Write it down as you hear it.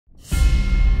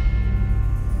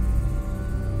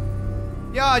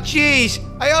Oh, jeez.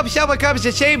 I hope someone comes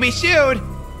to save me soon.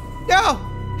 No.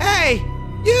 Hey,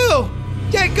 you.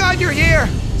 Thank God you're here.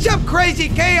 Some crazy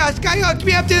chaos guy hooked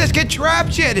me up to this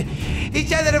contraption. He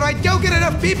said that if I don't get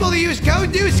enough people to use code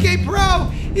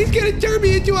NewScapePro, he's gonna turn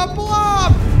me into a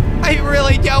blob. I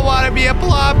really don't want to be a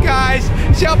blob, guys.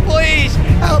 So please,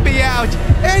 help me out.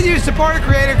 And use supporter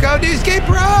creator code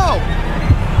NewScapePro.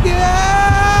 Yeah!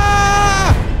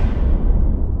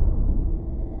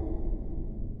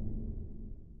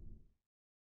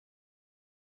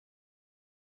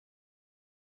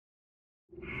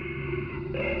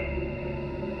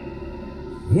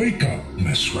 Wake up,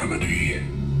 Miss Remedy.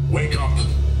 Wake up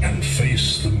and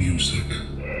face the music.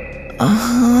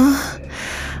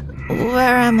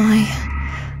 Where am I?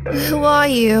 Who are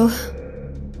you?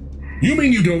 You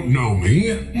mean you don't know me?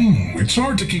 It's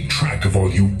hard to keep track of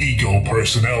all you ego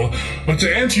personnel, but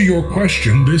to answer your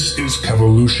question, this is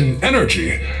Kevolution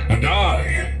Energy, and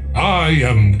I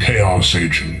am Chaos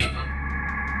Agent.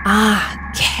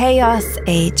 Ah, Chaos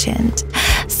Agent.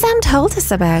 Sam told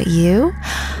us about you.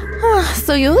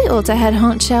 So you're the alter head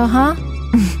honcho, huh?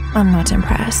 I'm not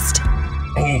impressed.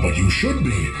 Oh, but you should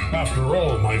be. After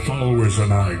all, my followers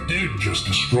and I did just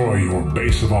destroy your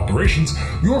base of operations.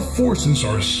 Your forces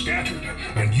are scattered,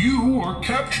 and you are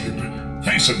captured.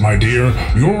 Face it, my dear,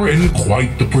 you're in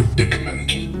quite the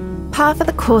predicament. Par for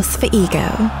the course for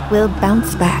ego. We'll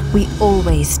bounce back, we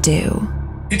always do.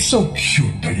 It's so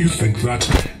cute that you think that.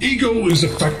 Ego is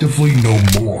effectively no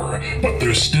more, but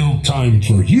there's still time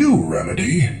for you,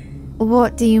 Remedy.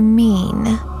 What do you mean?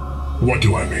 What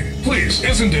do I mean? Please,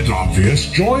 isn't it obvious?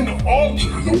 Join Alter,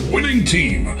 the winning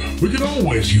team. We could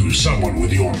always use someone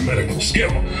with your medical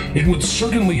skill. It would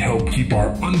certainly help keep our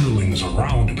underlings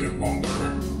around a bit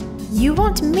longer. You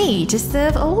want me to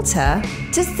serve Alter?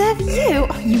 To serve you?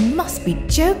 Oh, you must be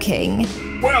joking.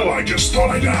 Well, I just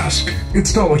thought I'd ask.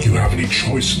 It's not like you have any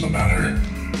choice in the matter.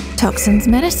 Toxin's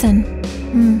medicine.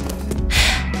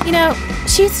 You know,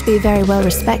 she used to be very well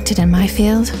respected in my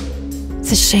field.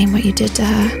 It's a shame what you did to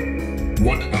her.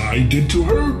 What I did to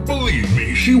her? Believe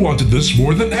me, she wanted this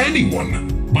more than anyone.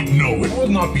 But no, it will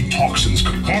not be Toxin's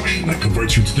concoction that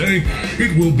converts you today.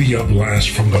 It will be a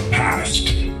blast from the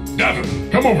past.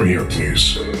 Devin, come over here,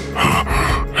 please.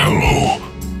 Hello.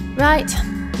 Right,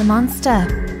 the monster.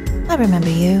 I remember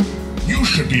you. You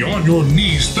should be on your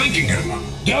knees thanking him.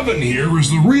 Devin here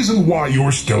is the reason why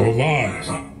you're still alive.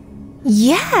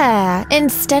 Yeah,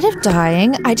 instead of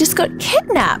dying, I just got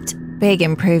kidnapped. Big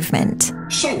improvement.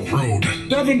 So rude.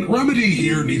 Devin, Remedy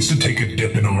here needs to take a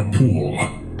dip in our pool.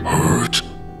 Hurt?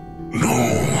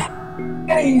 No.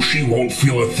 Oh, she won't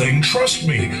feel a thing, trust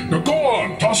me. Now go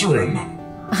on, toss her in.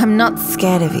 I'm not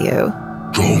scared of you.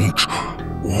 Don't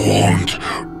want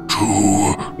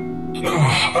to.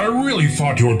 I really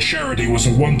thought your charity was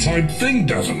a one-time thing,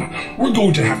 Devin. We're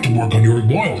going to have to work on your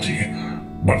loyalty.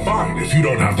 But fine, if you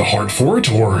don't have the heart for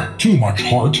it, or too much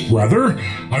heart, rather,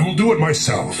 I will do it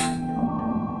myself.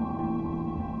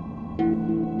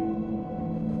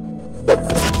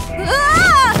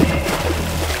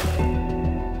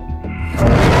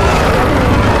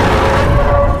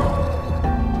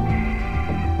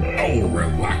 Oh,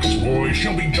 relax, boy.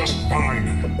 She'll be just fine.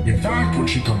 In fact, when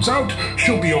she comes out,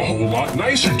 she'll be a whole lot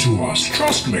nicer to us.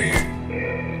 Trust me.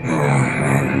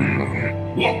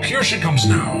 Look, here she comes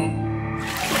now.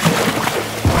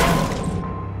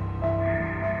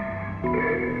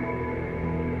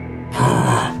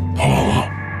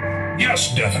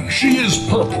 Yes, Devin, she is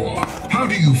purple. How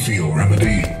do you feel,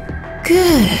 Remedy?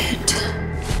 Good.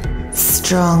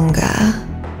 Stronger.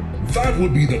 That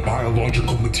would be the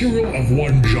biological material of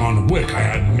one John Wick I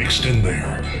had mixed in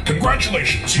there.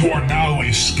 Congratulations, you are now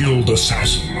a skilled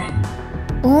assassin.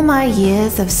 All my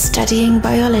years of studying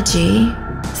biology,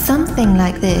 something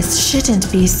like this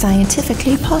shouldn't be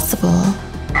scientifically possible.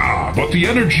 Ah, but the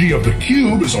energy of the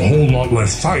cube is a whole lot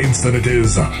less science than it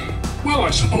is, well,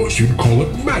 I suppose you'd call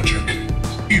it magic.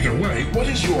 Either way, what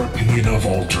is your opinion of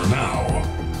Alter now?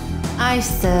 I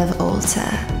serve Alter,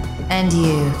 and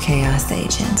you, Chaos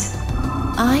Agent.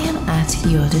 I am at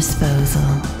your disposal.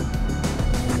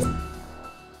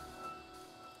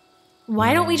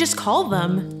 Why don't we just call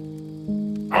them?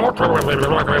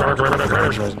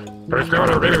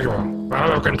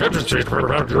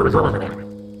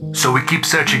 So we keep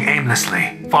searching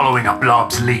aimlessly, following a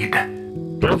blob's lead.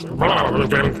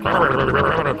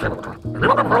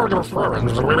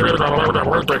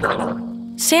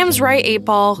 Sam's right,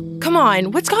 8-Ball. Come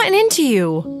on, what's gotten into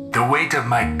you? The weight of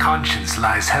my conscience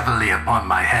lies heavily upon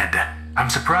my head. I'm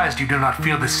surprised you do not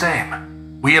feel the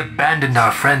same. We abandoned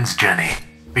our friends, Jenny.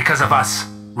 Because of us,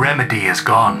 Remedy is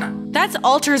gone. That's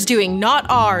Alter's doing, not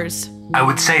ours. I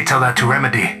would say tell that to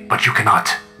Remedy, but you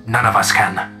cannot. None of us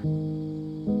can.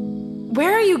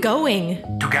 Where are you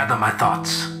going? To gather my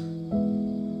thoughts.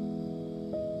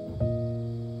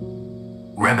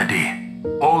 Remedy,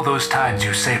 all those times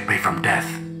you saved me from death,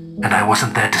 and I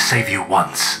wasn't there to save you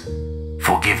once.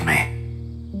 Forgive me.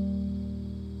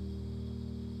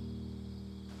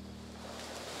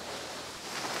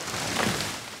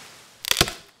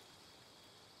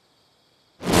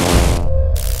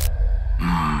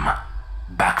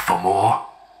 Back for more?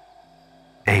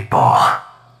 8-Ball,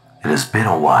 it has been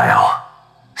a while.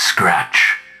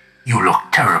 Scratch, you look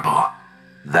terrible.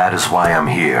 That is why I'm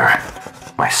here.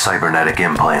 My cybernetic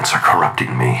implants are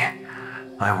corrupting me.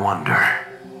 I wonder,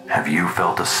 have you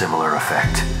felt a similar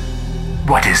effect?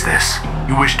 What is this?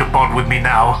 You wish to bond with me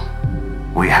now?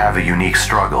 We have a unique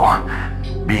struggle.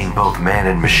 Being both man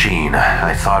and machine,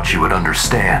 I thought you would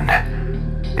understand.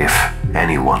 If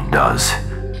anyone does.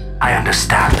 I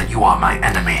understand that you are my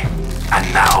enemy,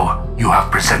 and now you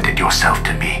have presented yourself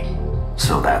to me.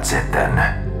 So that's it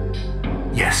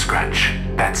then? Yes, Scratch,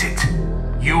 that's it.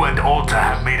 You and Alta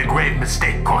have made a grave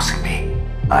mistake crossing me.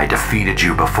 I defeated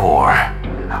you before.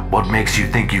 What makes you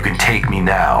think you can take me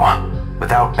now,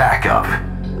 without backup?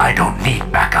 I don't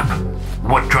need backup.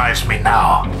 What drives me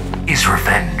now is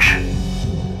revenge.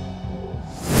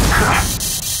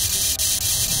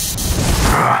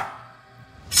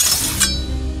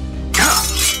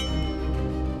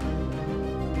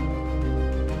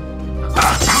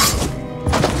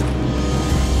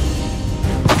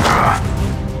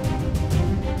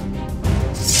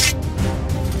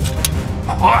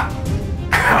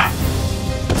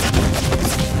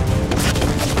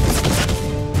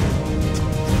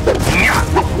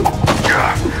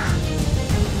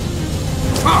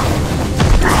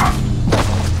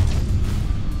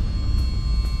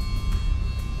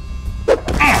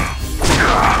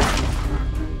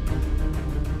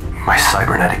 My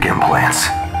cybernetic implants,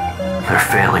 they're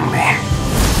failing me.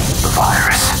 The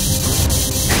virus,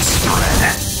 it's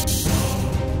spread.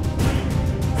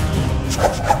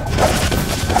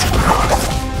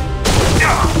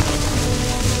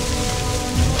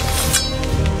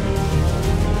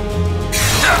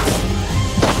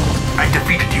 I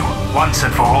defeated you once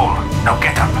and for all. Now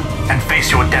get up and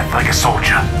face your death like a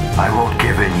soldier. I won't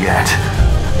give in yet.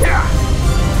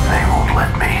 They won't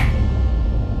let me.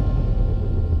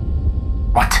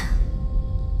 What?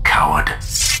 Coward.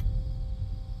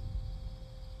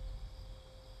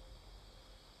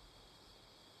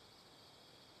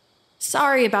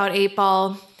 Sorry about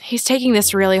 8-Ball. He's taking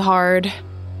this really hard.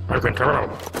 I can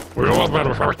tell. We all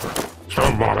manifest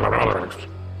some more than others.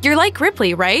 You're like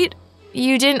Ripley, right?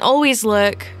 You didn't always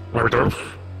look... Like this?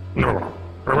 No.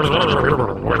 I was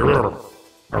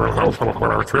I was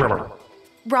also a trailer.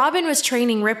 Robin was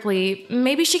training Ripley.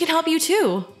 Maybe she can help you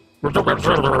too. Fat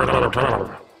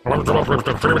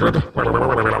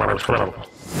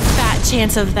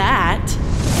chance of that.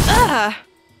 Ugh.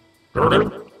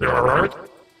 You alright?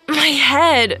 My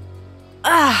head.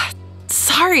 Ugh.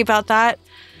 Sorry about that.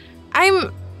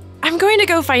 I'm going to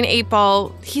go find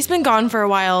 8-Ball. He's been gone for a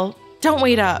while. Don't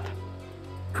wait up.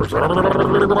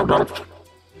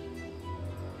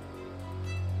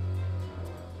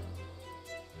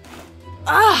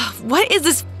 Ugh, what is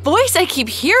this voice I keep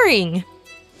hearing?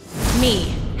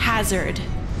 Me, Hazard.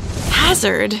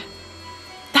 Hazard?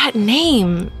 That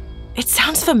name, it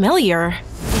sounds familiar.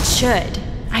 It should.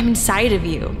 I'm inside of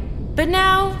you. But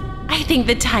now, I think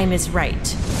the time is right.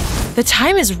 The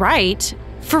time is right?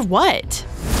 For what?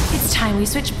 It's time we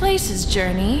switch places,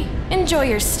 Journey. Enjoy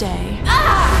your stay.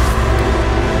 Ah!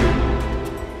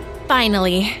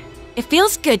 Finally. It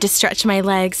feels good to stretch my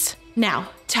legs. Now,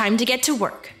 time to get to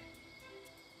work.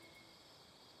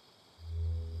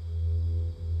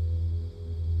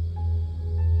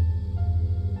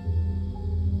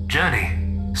 Journey,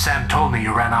 Sam told me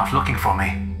you ran off looking for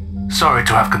me. Sorry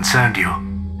to have concerned you.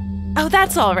 Oh,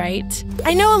 that's all right.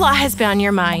 I know a lot has been on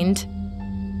your mind.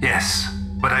 Yes,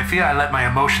 but I fear I let my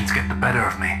emotions get the better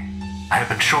of me. I have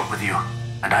been short with you,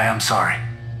 and I am sorry.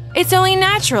 It's only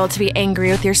natural to be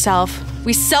angry with yourself.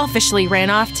 We selfishly ran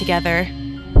off together.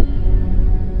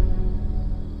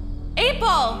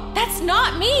 8-Ball, that's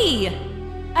not me!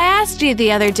 I asked you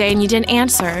the other day and you didn't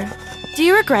answer. Do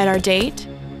you regret our date?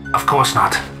 Of course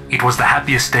not. It was the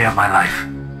happiest day of my life.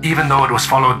 Even though it was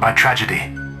followed by tragedy,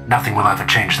 nothing will ever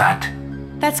change that.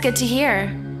 That's good to hear.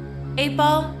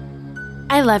 8-Ball,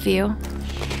 I love you.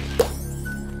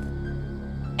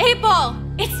 8-Ball,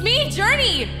 it's me,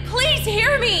 Journey! Please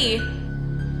hear me!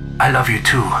 I love you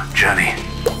too, Journey.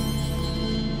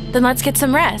 Then let's get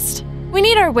some rest. We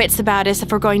need our wits about us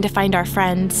if we're going to find our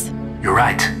friends. You're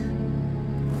right.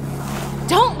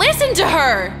 Don't listen happened to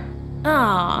her?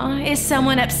 Aw, is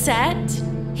someone upset?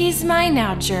 He's mine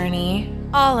now, Journey.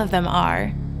 All of them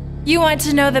are. You want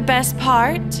to know the best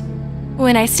part?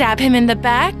 When I stab him in the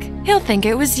back, he'll think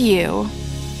it was you.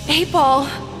 8-Ball,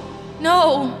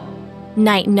 no.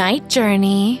 Night-night,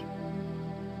 Journey.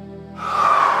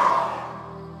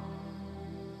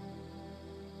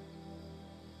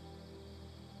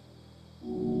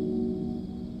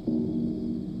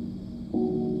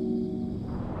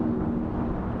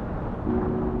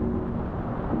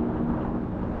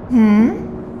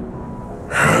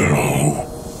 Hello.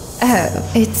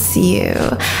 Oh, it's you.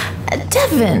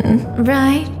 Devin,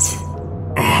 right?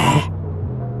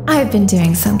 I've been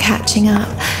doing some catching up.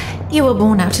 You were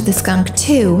born out of the skunk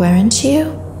too, weren't you?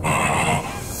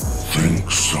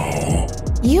 Think so.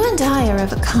 You and I are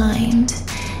of a kind.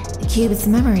 The cube's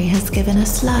memory has given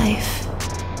us life.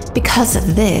 Because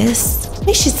of this,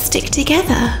 we should stick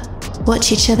together.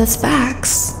 Watch each other's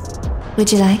backs.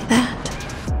 Would you like that?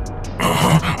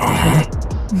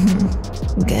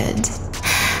 Good.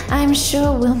 I'm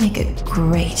sure we'll make a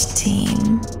great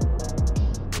team.